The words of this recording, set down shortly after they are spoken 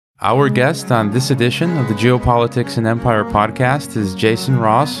Our guest on this edition of the Geopolitics and Empire podcast is Jason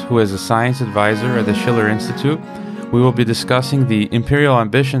Ross, who is a science advisor at the Schiller Institute. We will be discussing the imperial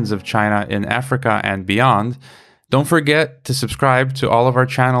ambitions of China in Africa and beyond. Don't forget to subscribe to all of our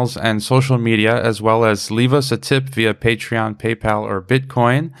channels and social media, as well as leave us a tip via Patreon, PayPal, or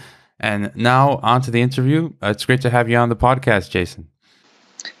Bitcoin. And now on to the interview. It's great to have you on the podcast, Jason.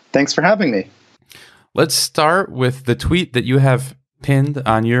 Thanks for having me. Let's start with the tweet that you have pinned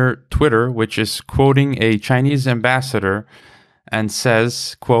on your Twitter, which is quoting a Chinese ambassador and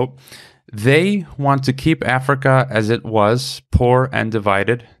says, quote, "They want to keep Africa as it was, poor and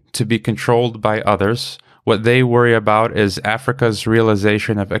divided, to be controlled by others. What they worry about is Africa's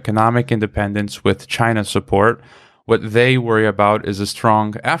realization of economic independence with China support. What they worry about is a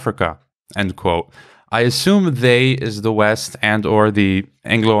strong Africa," end quote. I assume they is the West and or the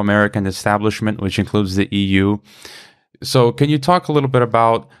Anglo-American establishment, which includes the EU. So can you talk a little bit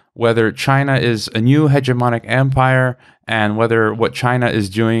about whether China is a new hegemonic empire and whether what China is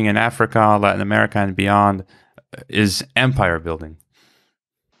doing in Africa, Latin America, and beyond is empire building?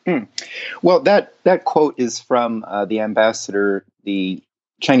 Well, that quote is from the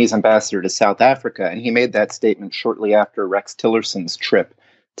Chinese ambassador to South Africa, and he made that statement shortly after Rex Tillerson's trip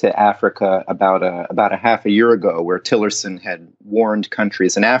to Africa about a half a year ago, where Tillerson had warned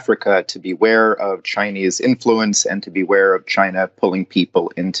countries in Africa to beware of Chinese influence and to beware of China pulling people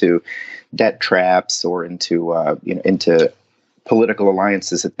into debt traps or into political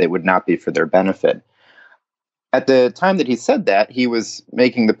alliances that they would not be for their benefit. At the time that he said that, he was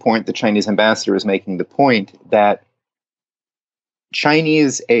making the point, the Chinese ambassador was making the point that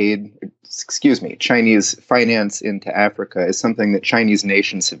Chinese finance into Africa is something that Chinese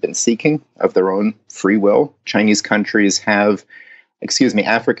nations have been seeking of their own free will. African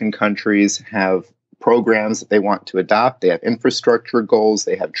countries have programs that they want to adopt. They have infrastructure goals,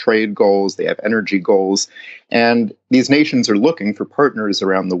 they have trade goals, they have energy goals. And these nations are looking for partners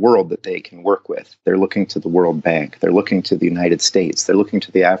around the world that they can work with. They're looking to the World Bank. They're looking to the United States. They're looking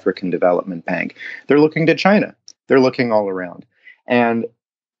to the African Development Bank. They're looking to China. They're looking all around. And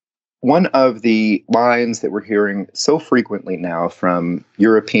one of the lines that we're hearing so frequently now from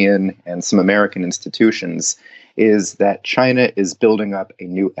European and some American institutions is that China is building up a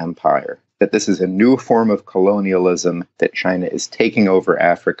new empire, that this is a new form of colonialism, that China is taking over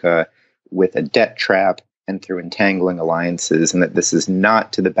Africa with a debt trap and through entangling alliances, and that this is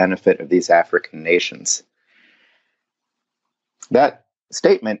not to the benefit of these African nations. That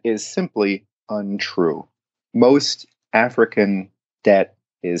statement is simply untrue. Most African debt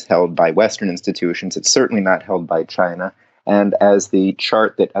is held by Western institutions. It's certainly not held by China. And as the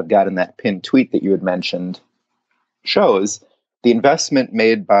chart that I've got in that pinned tweet that you had mentioned shows, the investment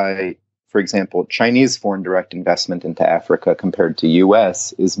made by, for example, Chinese foreign direct investment into Africa compared to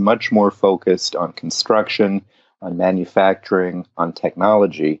US is much more focused on construction, on manufacturing, on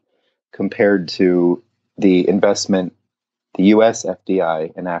technology, compared to the investment, the US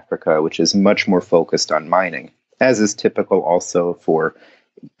FDI in Africa, which is much more focused on mining, as is typical also for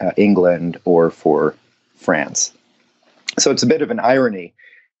England or for France. So it's a bit of an irony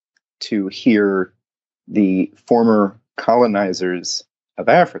to hear the former colonizers of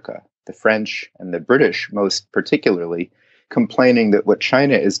Africa, the French and the British most particularly, complaining that what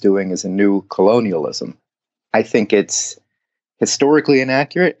China is doing is a new colonialism. I think it's historically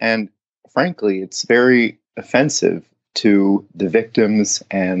inaccurate, and frankly, it's very offensive to the victims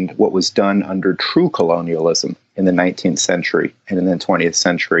and what was done under true colonialism in the 19th century and in the 20th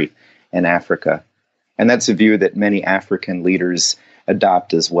century in Africa. And that's a view that many African leaders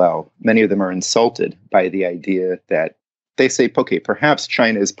adopt as well. Many of them are insulted by the idea that they say, okay, perhaps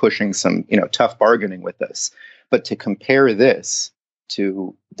China is pushing some, tough bargaining with us, but to compare this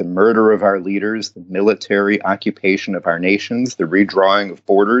to the murder of our leaders, the military occupation of our nations, the redrawing of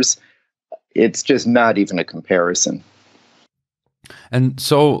borders, it's just not even a comparison. And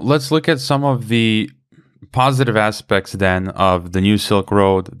so let's look at some of the positive aspects then of the new Silk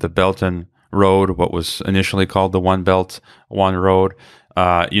Road, the Belt and Road, what was initially called the One Belt, One Road.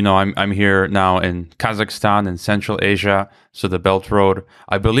 I'm here now in Kazakhstan in Central Asia. So the Belt Road,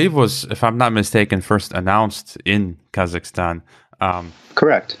 I believe, was, if I'm not mistaken, first announced in Kazakhstan.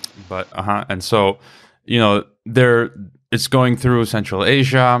 Correct. But and so it's going through Central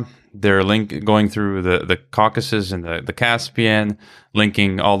Asia. They're going through the Caucasus and the Caspian,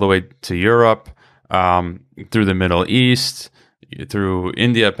 linking all the way to Europe, through the Middle East, through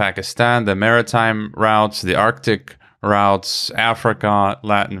India, Pakistan, the maritime routes, the Arctic routes, Africa,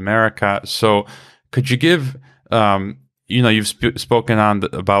 Latin America. So could you give, you've spoken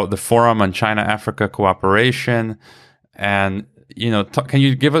about the Forum on China-Africa Cooperation, and can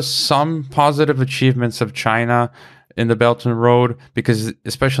you give us some positive achievements of China in the Belt and Road? Because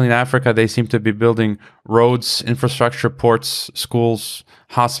especially in Africa, they seem to be building roads, infrastructure, ports, schools,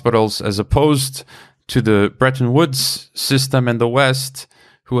 hospitals, as opposed to the Bretton Woods system in the West,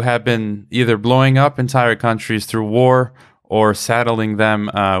 who have been either blowing up entire countries through war or saddling them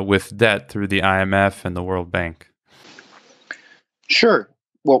with debt through the IMF and the World Bank. Sure.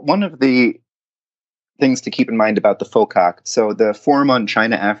 Well, one of the things to keep in mind about the FOCAC, so the Forum on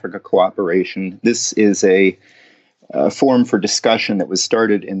China-Africa Cooperation, this is a forum for discussion that was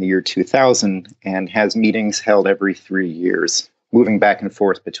started in the year 2000 and has meetings held every 3 years, moving back and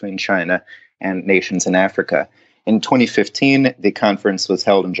forth between China and nations in Africa. In 2015, the conference was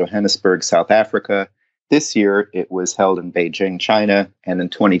held in Johannesburg, South Africa. This year, it was held in Beijing, China, and in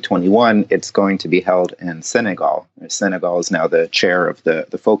 2021, it's going to be held in Senegal. Senegal is now the chair of the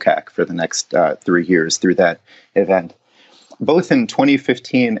FOCAC for the next 3 years through that event. Both in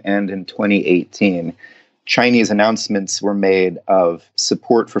 2015 and in 2018, Chinese announcements were made of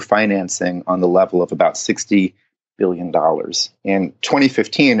support for financing on the level of about $60 billion. In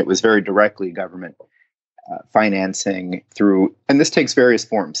 2015, it was very directly government financing through, and this takes various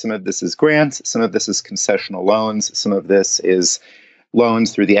forms. Some of this is grants, some of this is concessional loans, some of this is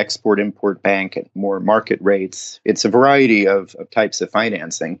loans through the Export-Import Bank at more market rates. It's a variety of types of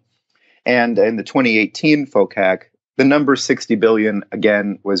financing. And in the 2018 FOCAC, the number 60 billion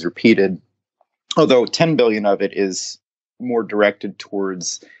again was repeated, although 10 billion of it is more directed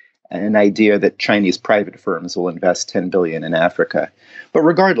towards an idea that Chinese private firms will invest 10 billion in Africa. But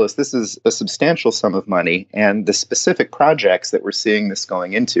regardless, this is a substantial sum of money, and the specific projects that we're seeing this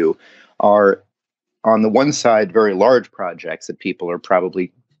going into are, on the one side, very large projects that people are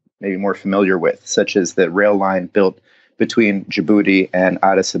probably maybe more familiar with, such as the rail line built between Djibouti and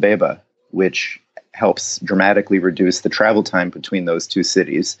Addis Ababa, which helps dramatically reduce the travel time between those two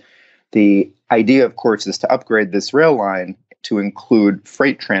cities. The idea, of course, is to upgrade this rail line to include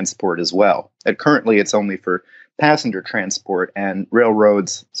freight transport as well. And currently, it's only for passenger transport, and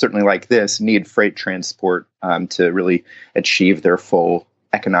railroads, certainly like this, need freight transport to really achieve their full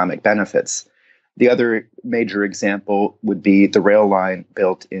economic benefits. The other major example would be the rail line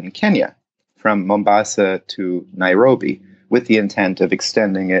built in Kenya from Mombasa to Nairobi, with the intent of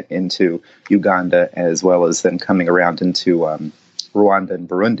extending it into Uganda, as well as then coming around into Rwanda and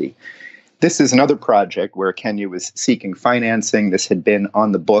Burundi. This is another project where Kenya was seeking financing. This had been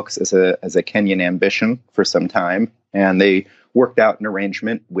on the books as a Kenyan ambition for some time, and they worked out an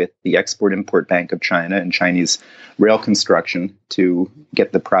arrangement with the Export-Import Bank of China and Chinese rail construction to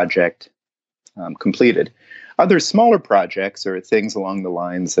get the project completed. Other smaller projects are things along the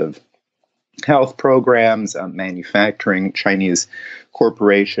lines of health programs, manufacturing, Chinese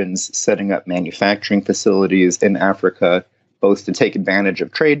corporations setting up manufacturing facilities in Africa, both to take advantage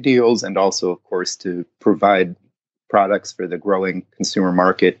of trade deals and also, of course, to provide products for the growing consumer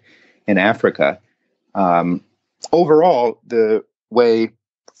market in Africa. Overall, the way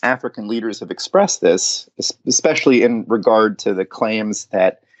African leaders have expressed this, especially in regard to the claims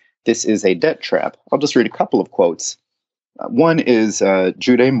that this is a debt trap, I'll just read a couple of quotes. One is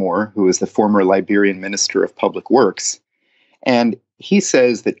Jude Moore, who is the former Liberian Minister of Public Works, and he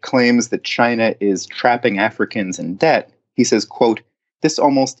says that claims that China is trapping Africans in debt, he says, quote, "This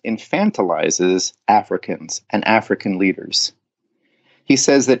almost infantilizes Africans and African leaders." He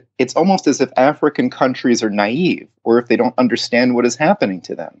says that it's almost as if African countries are naive or if they don't understand what is happening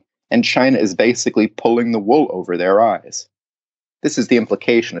to them, and China is basically pulling the wool over their eyes. This is the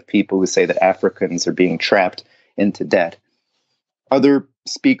implication of people who say that Africans are being trapped into debt. Other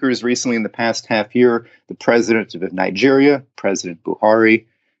speakers recently in the past half year, the president of Nigeria, President Buhari,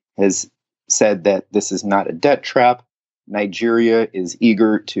 has said that this is not a debt trap. Nigeria is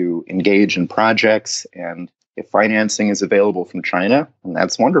eager to engage in projects, and if financing is available from China, then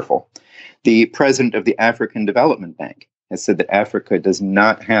that's wonderful. The president of the African Development Bank has said that Africa does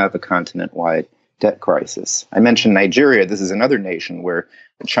not have a continent-wide debt crisis. I mentioned Nigeria. This is another nation where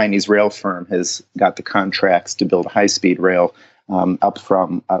a Chinese rail firm has got the contracts to build high-speed rail up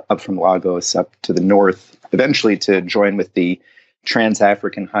from Lagos up to the north, eventually to join with the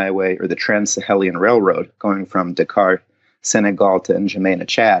Trans-African Highway or the Trans-Sahelian Railroad going from Dakar, Senegal to N'Djamena,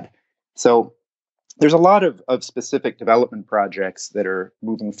 Chad. So there's a lot of specific development projects that are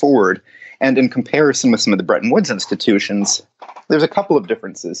moving forward. And in comparison with some of the Bretton Woods institutions, there's a couple of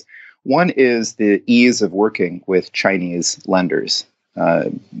differences. One is the ease of working with Chinese lenders,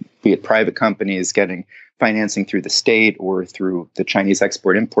 be it private companies getting financing through the state or through the Chinese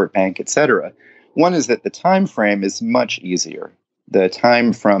Export-Import Bank, et cetera. One is that the time frame is much easier. the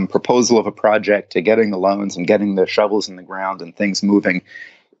time from proposal of a project to getting the loans and getting the shovels in the ground and things moving,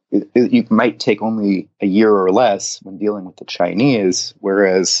 you might take only a year or less when dealing with the Chinese,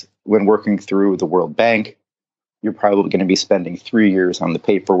 whereas when working through the World Bank, you're probably going to be spending 3 years on the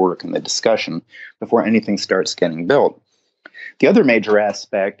paperwork and the discussion before anything starts getting built. The other major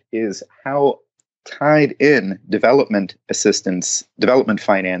aspect is how tied in development assistance, development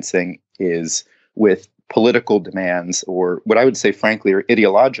financing is with political demands, or what I would say, frankly, are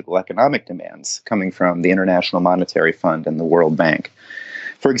ideological economic demands coming from the International Monetary Fund and the World Bank.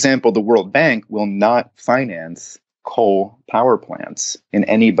 For example, the World Bank will not finance coal power plants in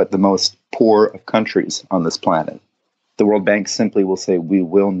any but the most poor of countries on this planet. The World Bank simply will say, we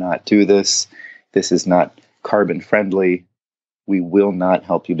will not do this. This is not carbon friendly. We will not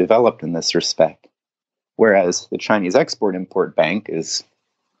help you develop in this respect. Whereas the Chinese Export-Import Bank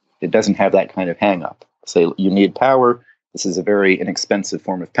it doesn't have that kind of hang-up. Say, you need power. This is a very inexpensive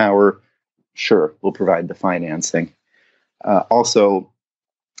form of power. Sure, we'll provide the financing. Also,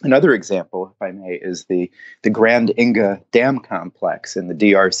 another example, if I may, is the Grand Inga Dam Complex in the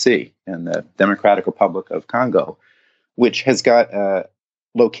DRC, in the Democratic Republic of Congo, which has got a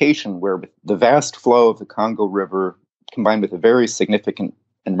location where the vast flow of the Congo River, combined with a very significant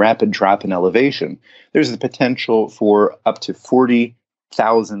and rapid drop in elevation, there's the potential for up to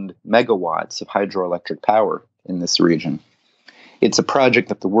 40,000 megawatts of hydroelectric power in this region. It's a project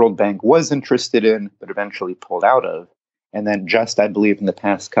that the World Bank was interested in, but eventually pulled out of. And then just, I believe, in the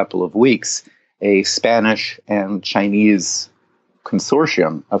past couple of weeks, a Spanish and Chinese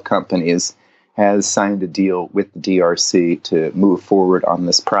consortium of companies has signed a deal with the DRC to move forward on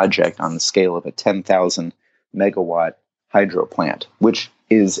this project on the scale of a 10,000 megawatt hydro plant, which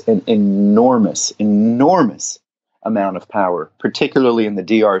is an enormous, enormous amount of power, particularly in the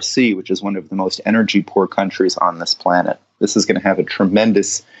DRC, which is one of the most energy poor countries on this planet. This is going to have a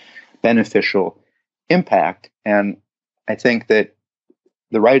tremendous beneficial impact. And I think that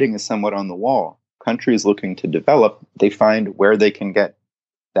the writing is somewhat on the wall. Countries looking to develop, they find where they can get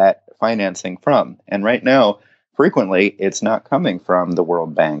that financing from. And right now, frequently, it's not coming from the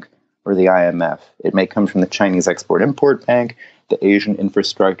World Bank or the IMF. It may come from the Chinese Export-Import Bank, the Asian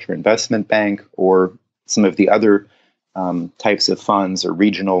Infrastructure Investment Bank, or some of the other types of funds or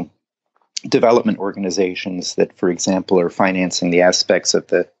regional development organizations that, for example, are financing the aspects of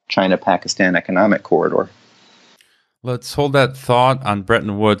the China-Pakistan economic corridor. Let's hold that thought on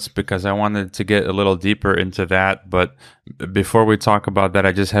Bretton Woods because I wanted to get a little deeper into that. But before we talk about that,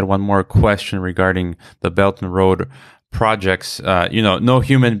 I just had one more question regarding the Belt and Road projects. No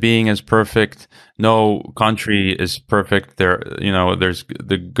human being is perfect. No country is perfect. There's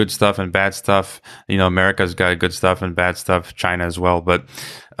the good stuff and bad stuff. America's got good stuff and bad stuff. China as well. But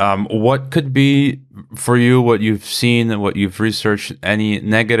what could be for you, what you've seen and what you've researched, any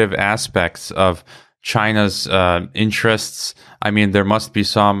negative aspects of China's interests? I mean, there must be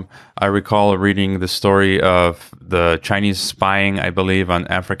some. I recall reading the story of the Chinese spying, I believe, on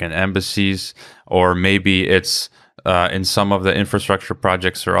African embassies, or maybe it's in some of the infrastructure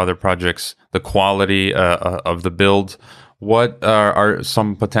projects or other projects, the quality of the build. What are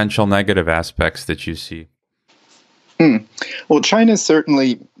some potential negative aspects that you see? Well, China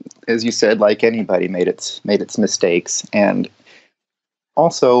certainly, as you said, like anybody, made its mistakes, and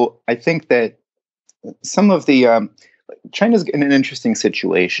also I think that some of the China's in an interesting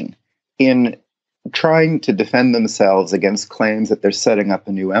situation in trying to defend themselves against claims that they're setting up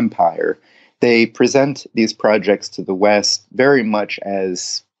a new empire. They present these projects to the West very much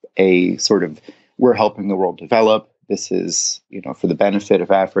as a sort of, we're helping the world develop. This is, for the benefit of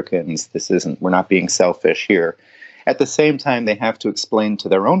Africans. We're not being selfish here. At the same time, they have to explain to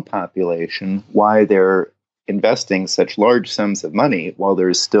their own population why they're investing such large sums of money while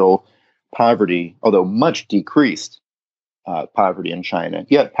there's still poverty, although much decreased poverty in China,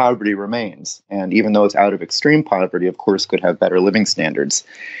 yet poverty remains. And even though it's out of extreme poverty, of course, could have better living standards.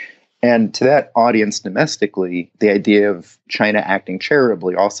 And to that audience domestically, the idea of China acting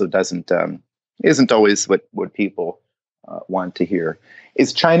charitably also isn't always what people want to hear.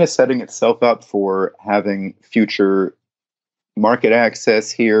 Is China setting itself up for having future market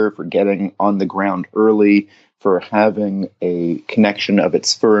access here, for getting on the ground early, for having a connection of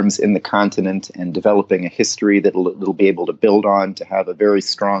its firms in the continent and developing a history that it'll be able to build on to have a very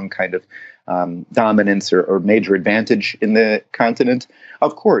strong kind of dominance or major advantage in the continent?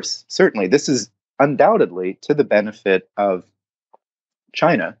 Of course, certainly, this is undoubtedly to the benefit of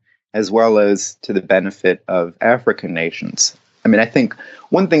China as well as to the benefit of African nations. I mean, I think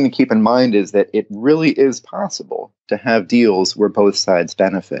one thing to keep in mind is that it really is possible to have deals where both sides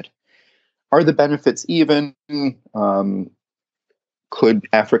benefit. Are the benefits even? Could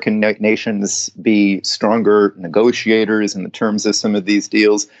African nations be stronger negotiators in the terms of some of these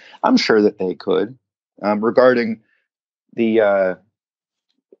deals? I'm sure that they could. Regarding the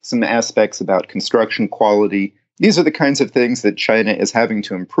some aspects about construction quality, these are the kinds of things that China is having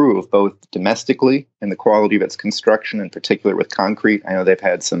to improve, both domestically in the quality of its construction, in particular with concrete. I know they've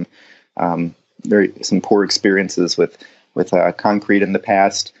had some poor experiences with concrete in the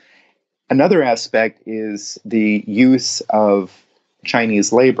past. Another aspect is the use of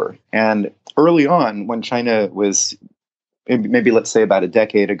Chinese labor. And early on, when China was, maybe let's say about a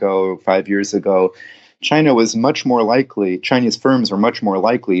decade ago, 5 years ago, Chinese firms were much more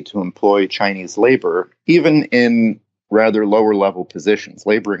likely to employ Chinese labor, even in rather lower level positions,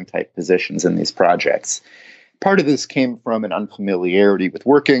 laboring type positions in these projects. Part of this came from an unfamiliarity with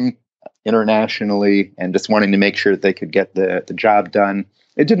working internationally and just wanting to make sure that they could get the job done.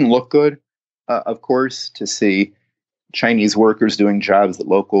 It didn't look good, of course, to see Chinese workers doing jobs that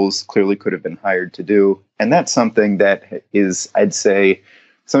locals clearly could have been hired to do. And that's something that is, I'd say,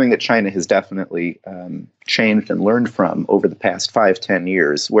 something that China has definitely changed and learned from over the past 5-10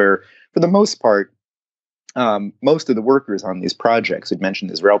 years, where for the most part, most of the workers on these projects, we'd mentioned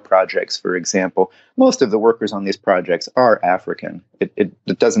these rail projects, for example, most of the workers on these projects are African. It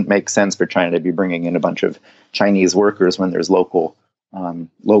doesn't make sense for China to be bringing in a bunch of Chinese workers when there's local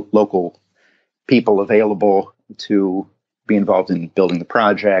people available to be involved in building the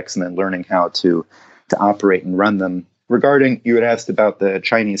projects and then learning how to operate and run them. Regarding, you had asked about the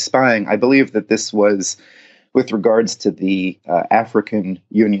Chinese spying, I believe that this was with regards to the African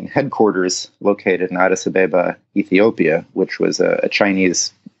Union headquarters located in Addis Ababa, Ethiopia, which was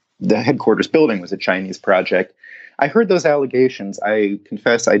the headquarters building was a Chinese project. I heard those allegations. I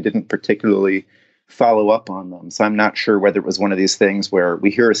confess I didn't particularly follow up on them. So I'm not sure whether it was one of these things where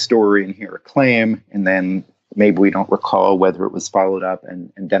we hear a story and hear a claim, and then maybe we don't recall whether it was followed up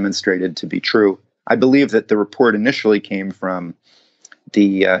and demonstrated to be true. I believe that the report initially came from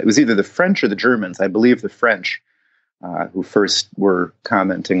it was either the French or the Germans. I believe the French who first were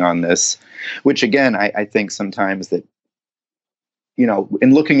commenting on this, which again, I think sometimes that,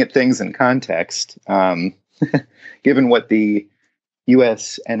 in looking at things in context, given what the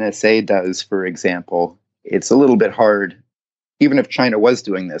US NSA does, for example, it's a little bit hard, even if China was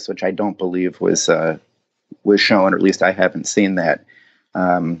doing this, which I don't believe was shown, or at least I haven't seen that.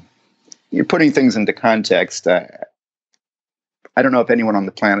 You're putting things into context. I don't know if anyone on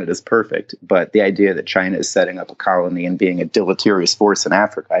the planet is perfect, but the idea that China is setting up a colony and being a deleterious force in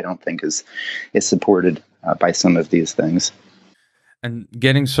Africa, I don't think is supported by some of these things. And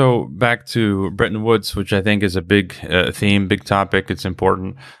getting back to Bretton Woods, which I think is a big theme, big topic, it's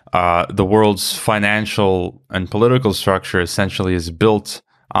important. The world's financial and political structure essentially is built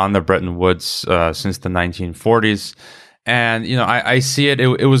on the Bretton Woods since the 1940s. And, I see it.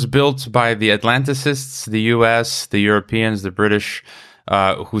 It was built by the Atlanticists, the US, the Europeans, the British,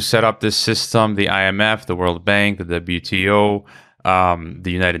 who set up this system, the IMF, the World Bank, the WTO,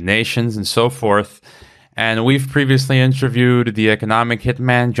 the United Nations, and so forth. And we've previously interviewed the economic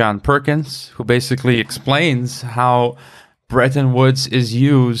hitman, John Perkins, who basically explains how Bretton Woods is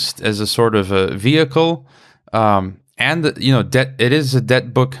used as a sort of a vehicle. It is a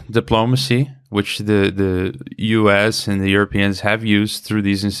debt book diplomacy, which the US and the Europeans have used through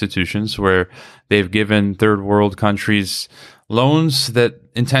these institutions, where they've given third world countries loans that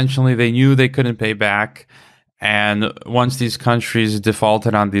intentionally they knew they couldn't pay back. And once these countries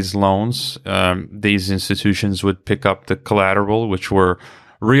defaulted on these loans, these institutions would pick up the collateral, which were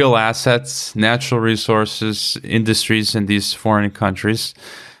real assets, natural resources, industries in these foreign countries.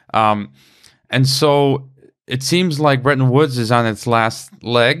 And so it seems like Bretton Woods is on its last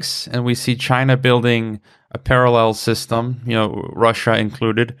legs, and we see China building a parallel system, Russia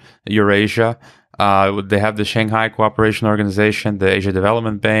included, Eurasia. They have the Shanghai Cooperation Organization, the Asia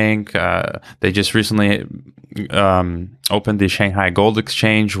Development Bank. They just recently opened the Shanghai Gold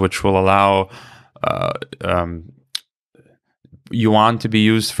Exchange, which will allow yuan to be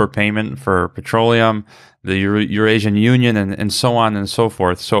used for payment for petroleum, the Eurasian Union, and so on and so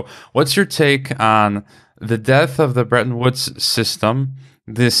forth. So what's your take on the death of the Bretton Woods system,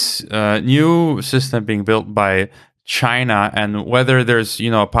 this new system being built by China, and whether there's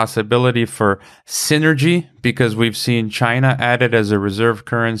a possibility for synergy, because we've seen China added as a reserve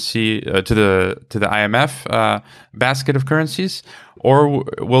currency to the IMF basket of currencies, or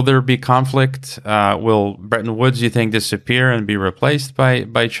will there be conflict? Will Bretton Woods, you think, disappear and be replaced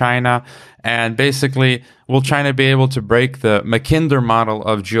by China? And basically, will China be able to break the Mackinder model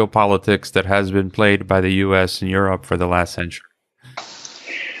of geopolitics that has been played by the US and Europe for the last century?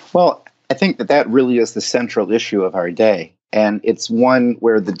 Well, I think that really is the central issue of our day. And it's one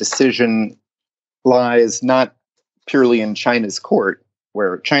where the decision lies not purely in China's court,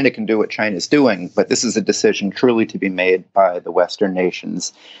 where China can do what China's doing, but this is a decision truly to be made by the Western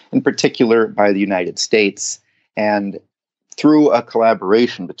nations, in particular by the United States, and through a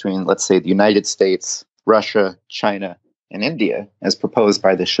collaboration between, let's say, the United States, Russia, China, and India, as proposed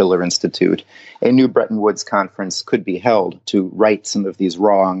by the Schiller Institute, a new Bretton Woods conference could be held to right some of these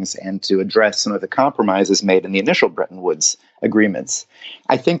wrongs and to address some of the compromises made in the initial Bretton Woods agreements.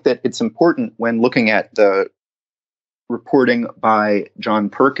 I think that it's important when looking at the reporting by John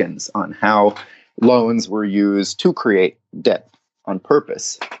Perkins on how loans were used to create debt on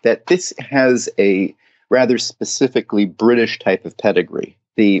purpose, that this has a rather specifically British type of pedigree.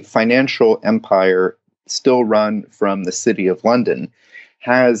 The financial empire, still run from the City of London,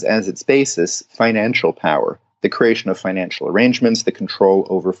 has as its basis financial power, the creation of financial arrangements, the control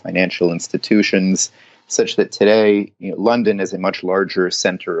over financial institutions, such that today, London is a much larger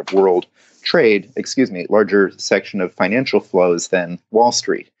center of world trade, larger section of financial flows than Wall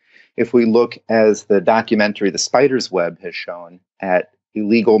Street. If we look, as the documentary The Spider's Web has shown, at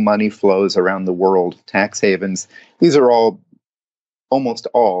illegal money flows around the world, tax havens, these are almost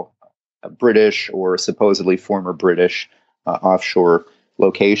all British or supposedly former British offshore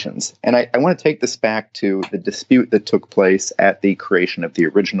locations. And I want to take this back to the dispute that took place at the creation of the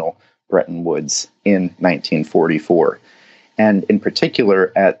original Bretton Woods in 1944. And in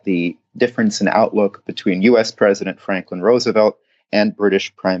particular, at the difference in outlook between US President Franklin Roosevelt and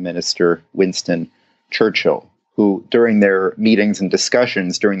British Prime Minister Winston Churchill, who during their meetings and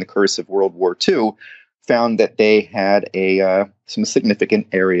discussions during the course of World War II found that they had some significant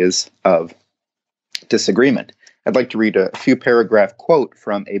areas of disagreement. I'd like to read a few paragraph quote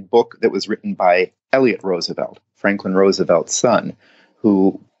from a book that was written by Elliot Roosevelt, Franklin Roosevelt's son,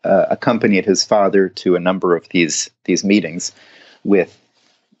 who accompanied his father to a number of these meetings with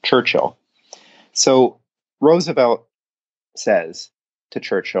Churchill. So Roosevelt says to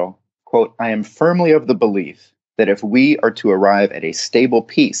Churchill, quote, "I am firmly of the belief that if we are to arrive at a stable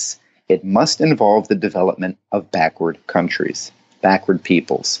peace, it must involve the development of backward countries, backward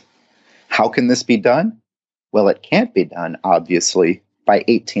peoples. How can this be done? Well, it can't be done, obviously, by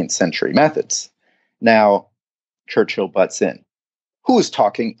 18th century methods." Now, Churchill butts in. "Who's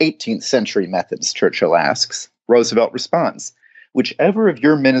talking 18th century methods?" Churchill asks. Roosevelt responds, "Whichever of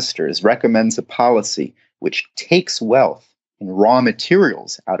your ministers recommends a policy which takes wealth and raw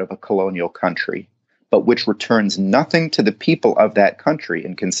materials out of a colonial country, but which returns nothing to the people of that country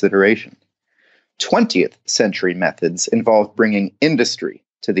in consideration. 20th century methods involve bringing industry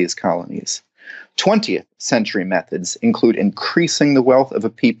to these colonies. 20th century methods include increasing the wealth of a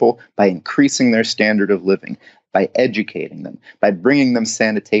people by increasing their standard of living, by educating them, by bringing them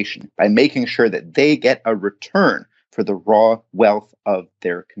sanitation, by making sure that they get a return for the raw wealth of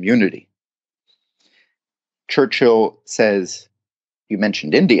their community." Churchill says, "You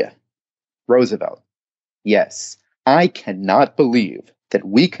mentioned India." Roosevelt, "Yes, I cannot believe that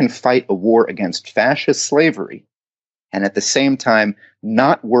we can fight a war against fascist slavery and at the same time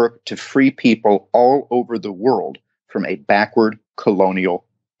not work to free people all over the world from a backward colonial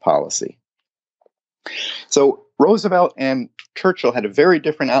policy." So Roosevelt and Churchill had a very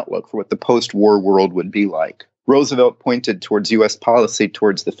different outlook for what the post-war world would be like. Roosevelt pointed towards U.S. policy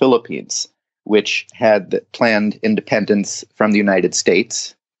towards the Philippines, which had planned independence from the United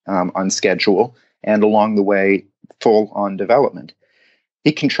States on schedule, and along the way, full-on development.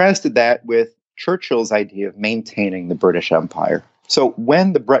 He contrasted that with Churchill's idea of maintaining the British Empire. So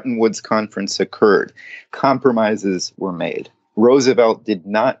when the Bretton Woods Conference occurred, compromises were made. Roosevelt did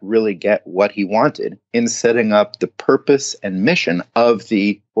not really get what he wanted in setting up the purpose and mission of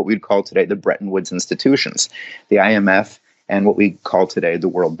what we'd call today the Bretton Woods institutions, the IMF, and what we call today the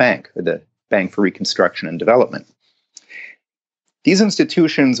World Bank, or the Bank for Reconstruction and Development. These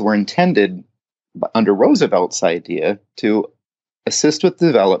institutions were intended, under Roosevelt's idea, to assist with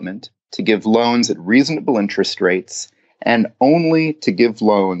development, to give loans at reasonable interest rates, and only to give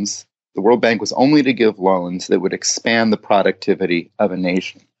loans. The World Bank was only to give loans that would expand the productivity of a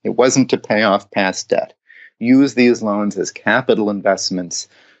nation. It wasn't to pay off past debt. Use these loans as capital investments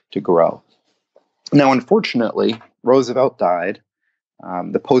to grow. Now, unfortunately, Roosevelt died.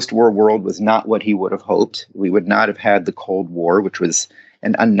 The post-war world was not what he would have hoped. We would not have had the Cold War, which was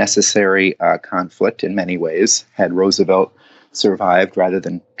an unnecessary conflict in many ways, had Roosevelt survived rather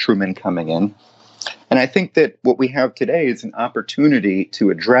than Truman coming in. And I think that what we have today is an opportunity to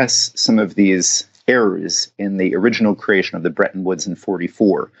address some of these errors in the original creation of the Bretton Woods in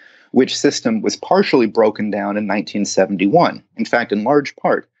 1944, which system was partially broken down in 1971. In fact, in large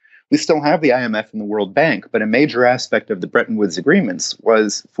part, We still have the IMF and the World Bank, but a major aspect of the Bretton Woods agreements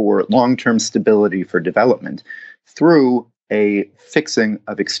was for long-term stability for development through a fixing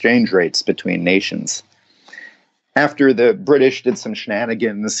of exchange rates between nations. After the British did some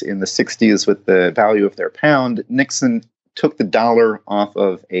shenanigans in the 60s with the value of their pound, Nixon took the dollar off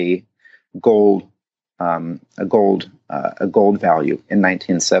of a gold value in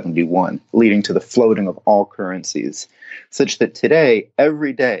 1971, leading to the floating of all currencies, such that today,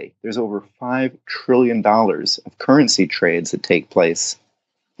 every day, there's over $5 trillion of currency trades that take place,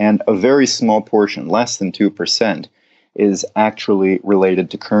 and a very small portion, less than 2%, is actually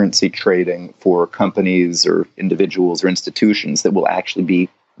related to currency trading for companies or individuals or institutions that will actually be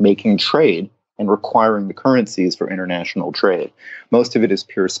making trade and requiring the currencies for international trade. Most of it is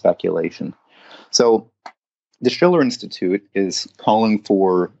pure speculation. So the Schiller Institute is calling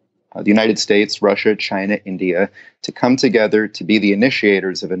for the United States, Russia, China, India to come together to be the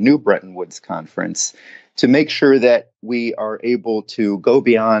initiators of a new Bretton Woods conference to make sure that we are able to go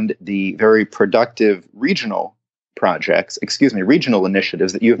beyond the very productive regional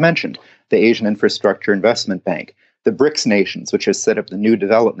initiatives that you've mentioned, the Asian Infrastructure Investment Bank, the BRICS nations, which has set up the New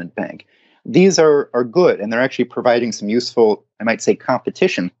Development Bank. These are good, and they're actually providing some useful, I might say,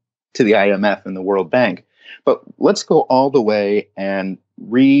 competition to the IMF and the World Bank. But let's go all the way and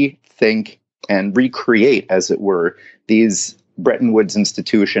rethink and recreate, as it were, these Bretton Woods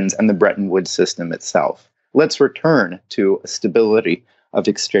institutions and the Bretton Woods system itself. Let's return to a stability of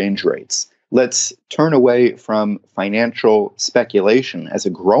exchange rates. Let's turn away from financial speculation as a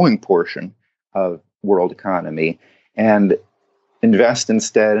growing portion of world economy and invest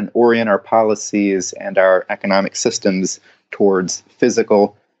instead and orient our policies and our economic systems towards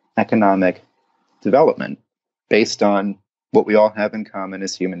physical economic development based on what we all have in common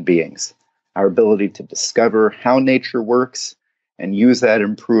as human beings, our ability to discover how nature works and use that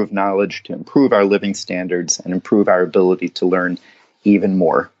improved knowledge to improve our living standards and improve our ability to learn even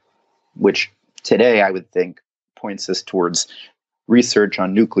more, which today I would think points us towards research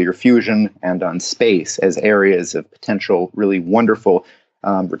on nuclear fusion and on space as areas of potential really wonderful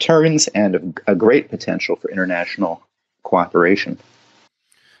returns and of a great potential for international cooperation.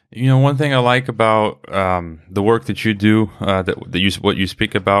 You know, one thing I like about the work that you do, what you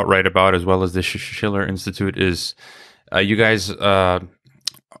speak about, write about, as well as the Schiller Institute, is you guys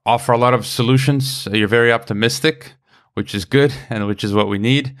offer a lot of solutions. You're very optimistic, which is good, and which is what we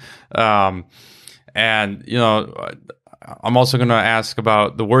need. And you know, I'm also going to ask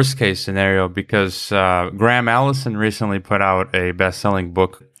about the worst case scenario because Graham Allison recently put out a best-selling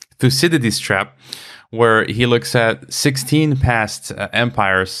book, Thucydides' Trap, where he looks at 16 past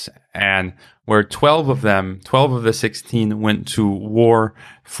empires and where 12 of the 16 went to war,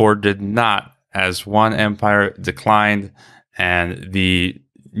 4 did not, as one empire declined and the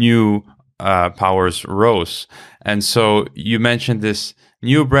new powers rose. And so you mentioned this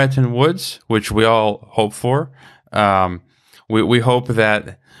new Bretton Woods, which we all hope for. We hope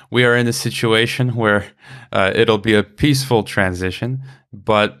that we are in a situation where it'll be a peaceful transition,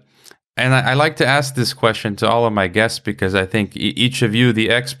 and I like to ask this question to all of my guests because I think each of you, the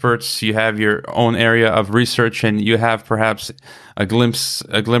experts, you have your own area of research and you have perhaps a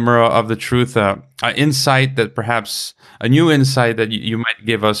glimmer of the truth, an insight that perhaps a new insight that you might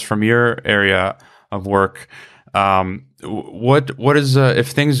give us from your area of work. What is if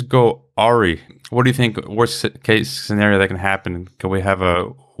things go awry? What do you think worst case scenario that can happen? Can we have a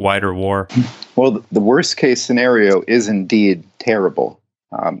wider war? Well, the worst case scenario is indeed terrible.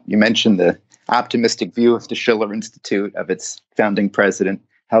 You mentioned the optimistic view of the Schiller Institute, of its founding president,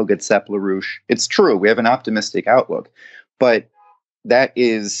 Helga Zepp LaRouche. It's true, we have an optimistic outlook, but that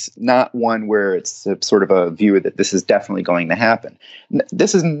is not one where it's sort of a view that this is definitely going to happen.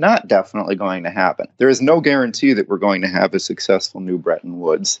 This is not definitely going to happen. There is no guarantee that we're going to have a successful new Bretton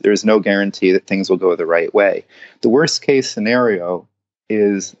Woods. There is no guarantee that things will go the right way. The worst case scenario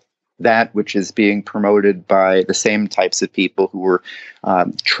is that which is being promoted by the same types of people who were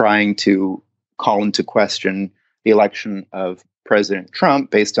trying to call into question the election of President Trump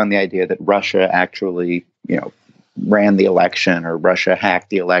based on the idea that Russia actually, ran the election or Russia hacked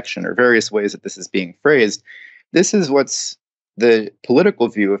the election or various ways that this is being phrased. This is what's the political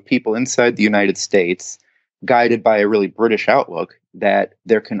view of people inside the United States, guided by a really British outlook that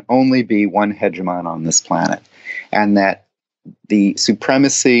there can only be one hegemon on this planet, and that the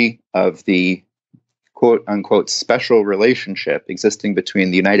supremacy of the quote-unquote special relationship existing between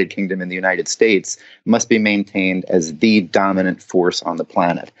the United Kingdom and the United States must be maintained as the dominant force on the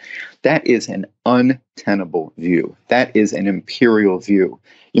planet. That is an untenable view. That is an imperial view.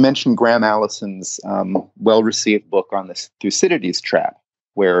 You mentioned Graham Allison's well-received book on this Thucydides Trap.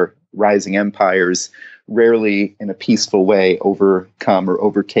 where rising empires rarely in a peaceful way overcome or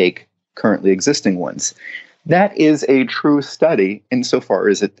overtake currently existing ones. That is a true study insofar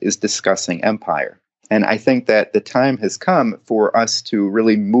as it is discussing empire. And I think that the time has come for us to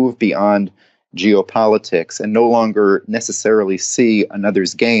really move beyond geopolitics and no longer necessarily see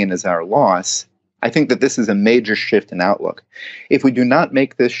another's gain as our loss. I think that this is a major shift in outlook. If we do not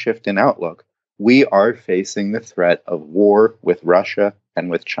make this shift in outlook, we are facing the threat of war with Russia and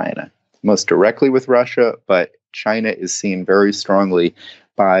with China. Most directly with Russia, but China is seen very strongly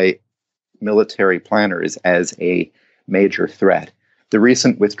by military planners as a major threat. The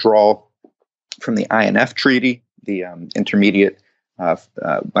recent withdrawal from the INF Treaty, the Intermediate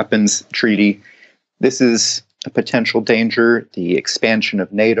Weapons Treaty, this is a potential danger. The expansion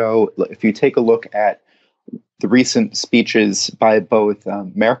of NATO. If you take a look at the recent speeches by both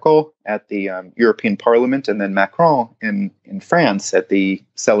Merkel at the European Parliament and then Macron in France at the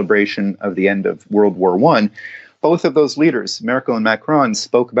celebration of the end of World War I, both of those leaders, Merkel and Macron,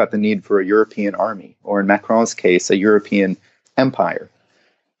 spoke about the need for a European army, or in Macron's case, a European empire.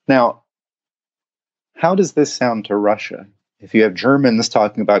 Now, how does this sound to Russia? If you have Germans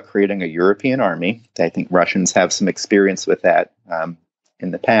talking about creating a European army, I think Russians have some experience with that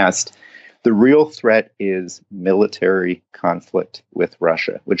in the past. The real threat is military conflict with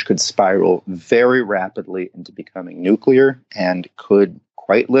Russia, which could spiral very rapidly into becoming nuclear and could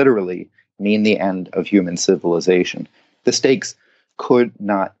quite literally mean the end of human civilization. The stakes could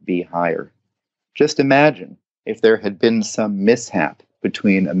not be higher. Just imagine if there had been some mishap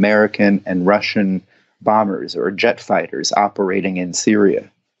between American and Russian bombers or jet fighters operating in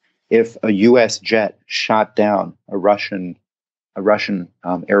Syria. If a U.S. jet shot down a Russian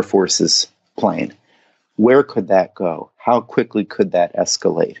Air Force's plane, where could that go? How quickly could that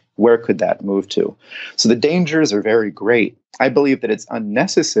escalate? Where could that move to? So the dangers are very great. I believe that it's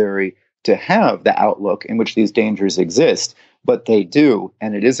unnecessary to have the outlook in which these dangers exist, but they do.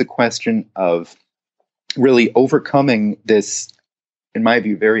 And it is a question of really overcoming this, in my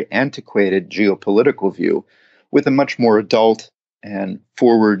view, very antiquated geopolitical view with a much more adult and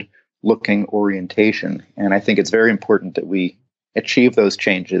forward-looking orientation. And I think it's very important that we achieve those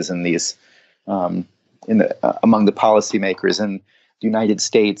changes in these among the policymakers in the United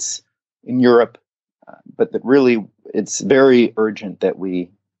States, in Europe, but that really it's very urgent that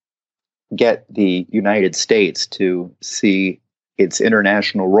we get the United States to see its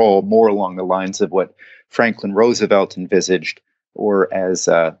international role more along the lines of what Franklin Roosevelt envisaged, or as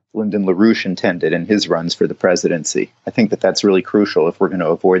Lyndon LaRouche intended in his runs for the presidency. I think that that's really crucial if we're going to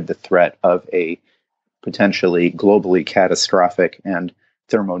avoid the threat of a potentially globally catastrophic and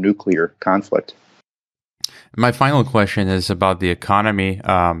thermonuclear conflict. My final question is about the economy.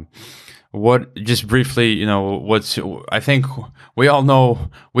 What, just briefly, I think we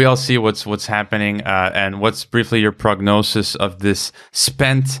all see what's happening, and what's briefly your prognosis of this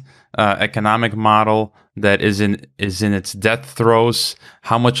spent economic model that is in its death throes?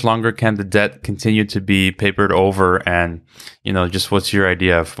 How much longer can the debt continue to be papered over? And, just what's your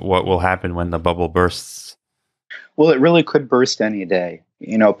idea of what will happen when the bubble bursts? Well, it really could burst any day.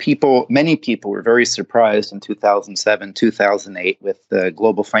 Many people were very surprised in 2007, 2008 with the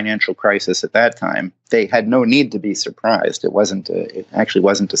global financial crisis at that time. They had no need to be surprised. It actually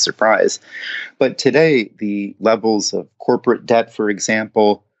wasn't a surprise. But today, the levels of corporate debt, for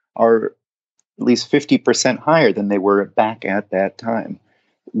example, are at least 50% higher than they were back at that time.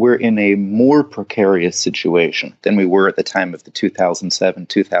 We're in a more precarious situation than we were at the time of the 2007,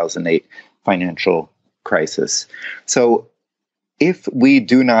 2008 financial crisis. So if we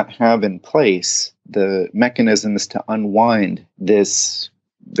do not have in place the mechanisms to unwind this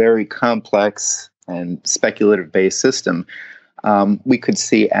very complex and speculative-based system, we could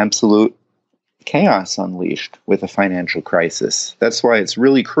see absolute chaos unleashed with a financial crisis. That's why it's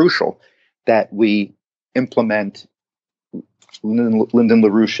really crucial that we implement Lyndon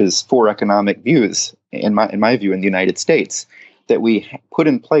LaRouche's four economic views, in my view, in the United States, that we put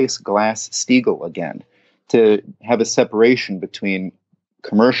in place Glass-Steagall again, to have a separation between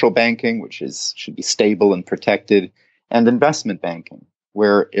commercial banking, which should be stable and protected, and investment banking,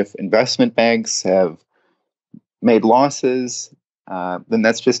 where if investment banks have made losses, then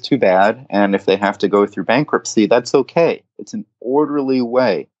that's just too bad. And if they have to go through bankruptcy, that's okay. It's an orderly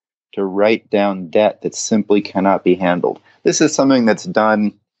way to write down debt that simply cannot be handled. This is something that's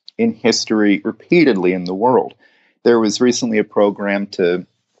done in history repeatedly in the world. There was recently a program to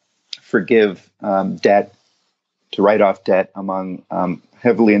forgive debt, to write off debt among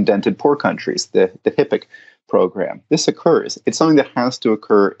heavily indented poor countries, the HIPC program. This occurs. It's something that has to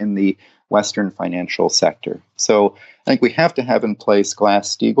occur in the Western financial sector. So I think we have to have in place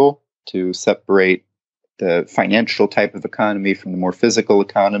Glass-Steagall to separate the financial type of economy from the more physical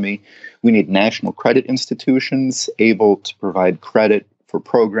economy. We need national credit institutions able to provide credit for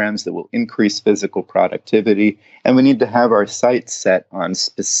programs that will increase physical productivity. And we need to have our sights set on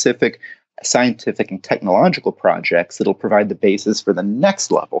specific scientific and technological projects that will provide the basis for the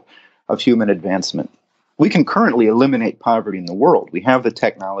next level of human advancement. We can currently eliminate poverty in the world. We have the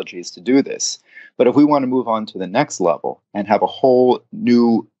technologies to do this. But if we want to move on to the next level and have a whole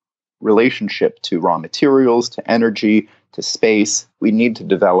new relationship to raw materials, to energy, to space, we need to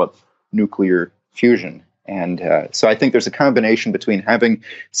develop nuclear fusion. And so I think there's a combination between having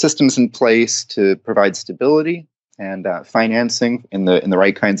systems in place to provide stability and financing in the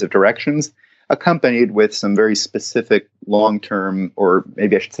right kinds of directions, accompanied with some very specific long-term, or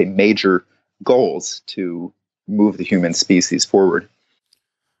maybe I should say major, goals to move the human species forward.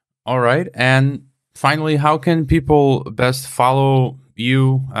 All right. And finally, how can people best follow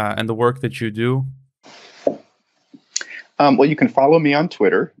you and the work that you do? Well, you can follow me on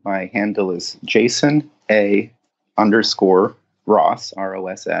Twitter. My handle is Jason A_Ross,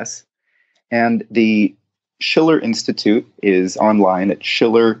 ROSS. And the Schiller Institute is online at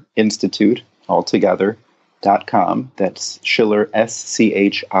schillerinstitute.com. That's Schiller,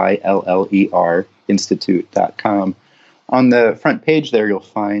 SCHILLER, institute.com. On the front page there, you'll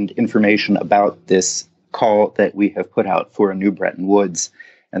find information about this call that we have put out for a new Bretton Woods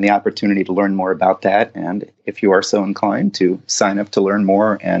and the opportunity to learn more about that. And if you are so inclined, to sign up to learn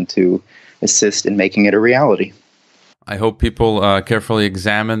more and to assist in making it a reality. I hope people carefully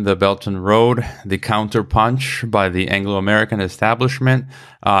examine the Belt and Road, the counterpunch by the Anglo-American establishment,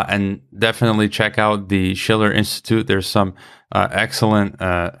 and definitely check out the Schiller Institute. There's some excellent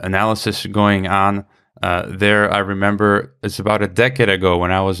analysis going on there. I remember it's about a decade ago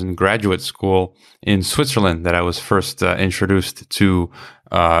when I was in graduate school in Switzerland that I was first introduced to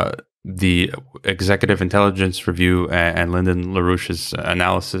the Executive Intelligence Review and Lyndon LaRouche's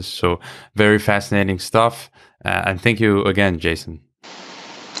analysis. So very fascinating stuff. And thank you again, Jason.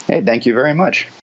 Hey, thank you very much.